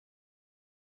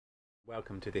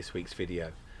Welcome to this week's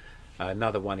video,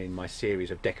 another one in my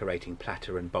series of decorating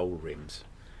platter and bowl rims.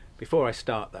 Before I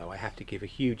start though, I have to give a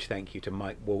huge thank you to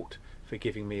Mike Walt for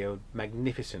giving me a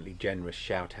magnificently generous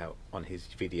shout out on his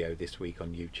video this week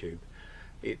on YouTube.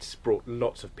 It's brought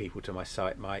lots of people to my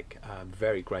site, Mike. I'm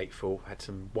very grateful. Had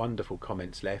some wonderful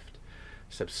comments left.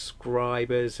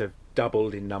 Subscribers have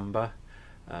doubled in number,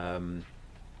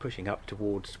 pushing up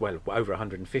towards, well, over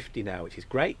 150 now, which is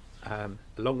great. A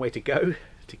long way to go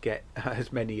to get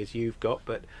as many as you've got,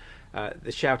 but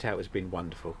the shout out has been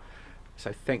wonderful.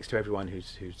 So thanks to everyone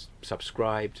who's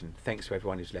subscribed, and thanks to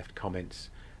everyone who's left comments,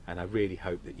 and I really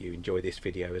hope that you enjoy this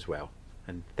video as well,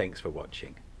 and thanks for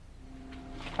watching.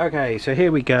 Okay, so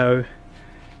here we go.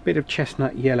 Bit of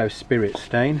chestnut yellow spirit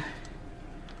stain.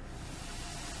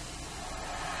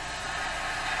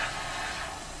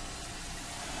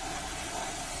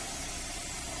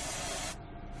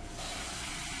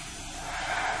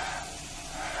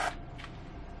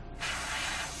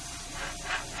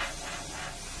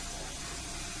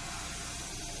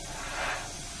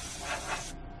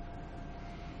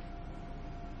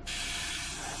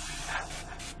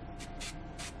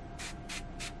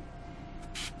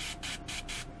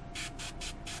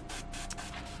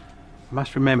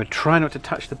 Must remember, try not to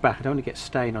touch the back. I don't want to get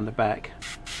stain on the back.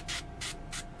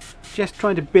 Just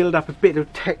trying to build up a bit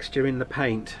of texture in the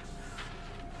paint.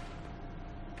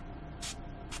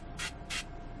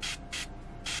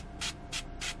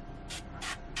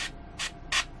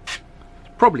 It's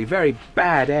probably very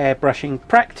bad airbrushing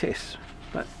practice,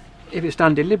 but if it's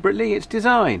done deliberately, it's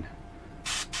design.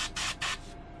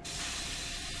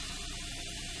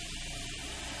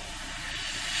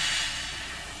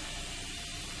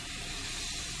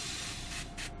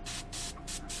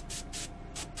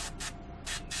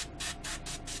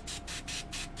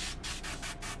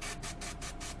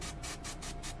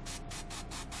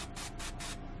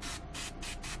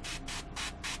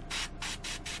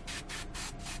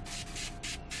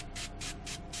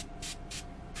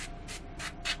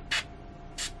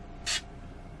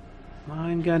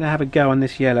 I'm going to have a go on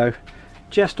this yellow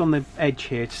just on the edge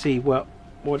here to see what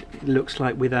it looks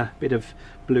like with a bit of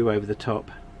blue over the top.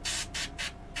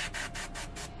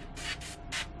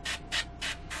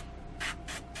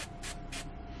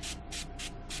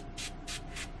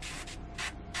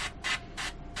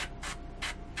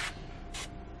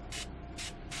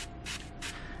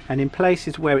 And in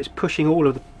places where it's pushing all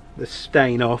of the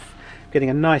stain off, getting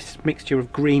a nice mixture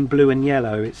of green, blue and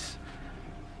yellow. It's,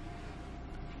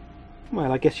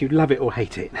 well, I guess you'd love it or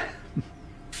hate it.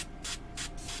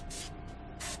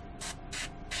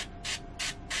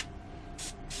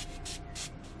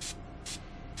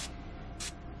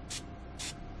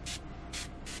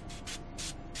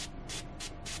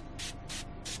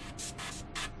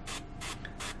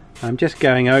 I'm just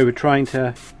going over trying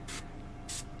to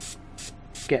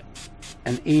get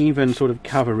an even sort of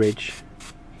coverage.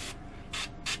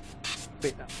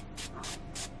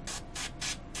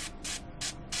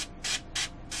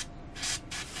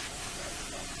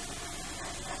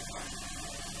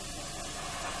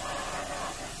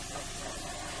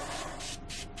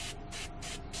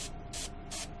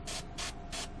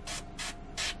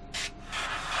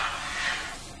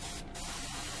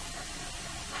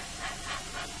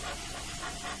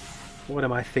 What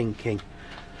am I thinking?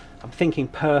 I'm thinking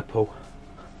purple.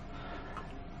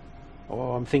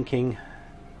 Or I'm thinking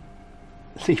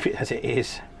leave it as it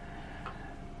is.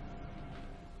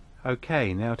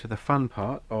 Okay, now to the fun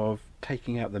part of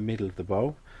taking out the middle of the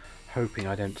bowl, hoping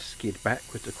I don't skid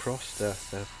backwards across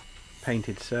the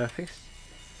painted surface.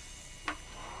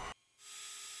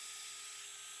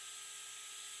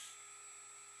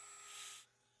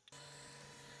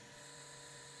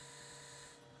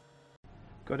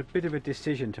 Got a bit of a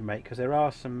decision to make because there are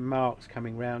some marks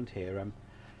coming round here.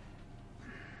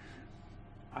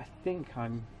 I think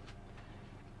I'm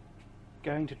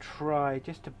going to try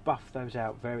just to buff those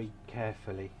out very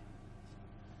carefully.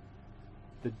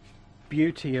 The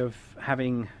beauty of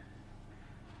having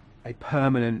a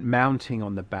permanent mounting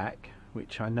on the back,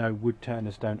 which I know wood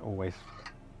turners don't always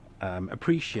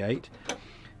appreciate,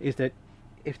 is that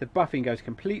if the buffing goes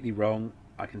completely wrong,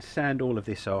 I can sand all of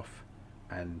this off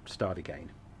and start again,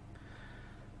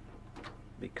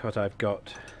 because I've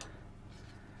got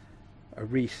a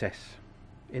recess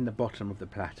in the bottom of the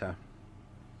platter.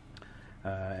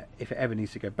 If it ever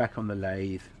needs to go back on the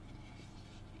lathe,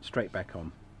 straight back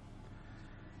on.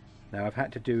 Now I've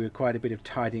had to do quite a bit of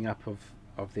tidying up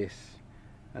of this,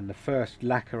 and the first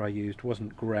lacquer I used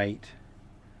wasn't great,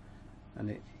 and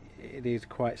it is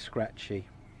quite scratchy.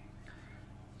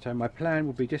 So my plan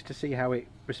will be just to see how it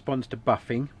responds to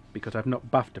buffing, because I've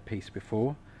not buffed a piece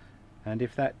before, And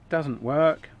if that doesn't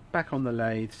work, back on the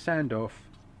lathe, sand off,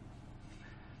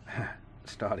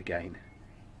 start again.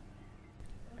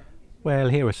 Well,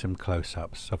 here are some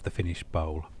close-ups of the finished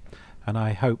bowl, and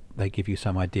I hope they give you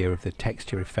some idea of the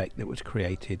texture effect that was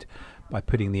created by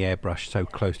putting the airbrush so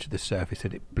close to the surface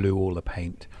that it blew all the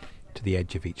paint to the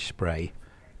edge of each spray,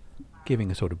 giving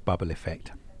a sort of bubble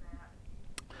effect.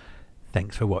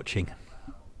 Thanks for watching.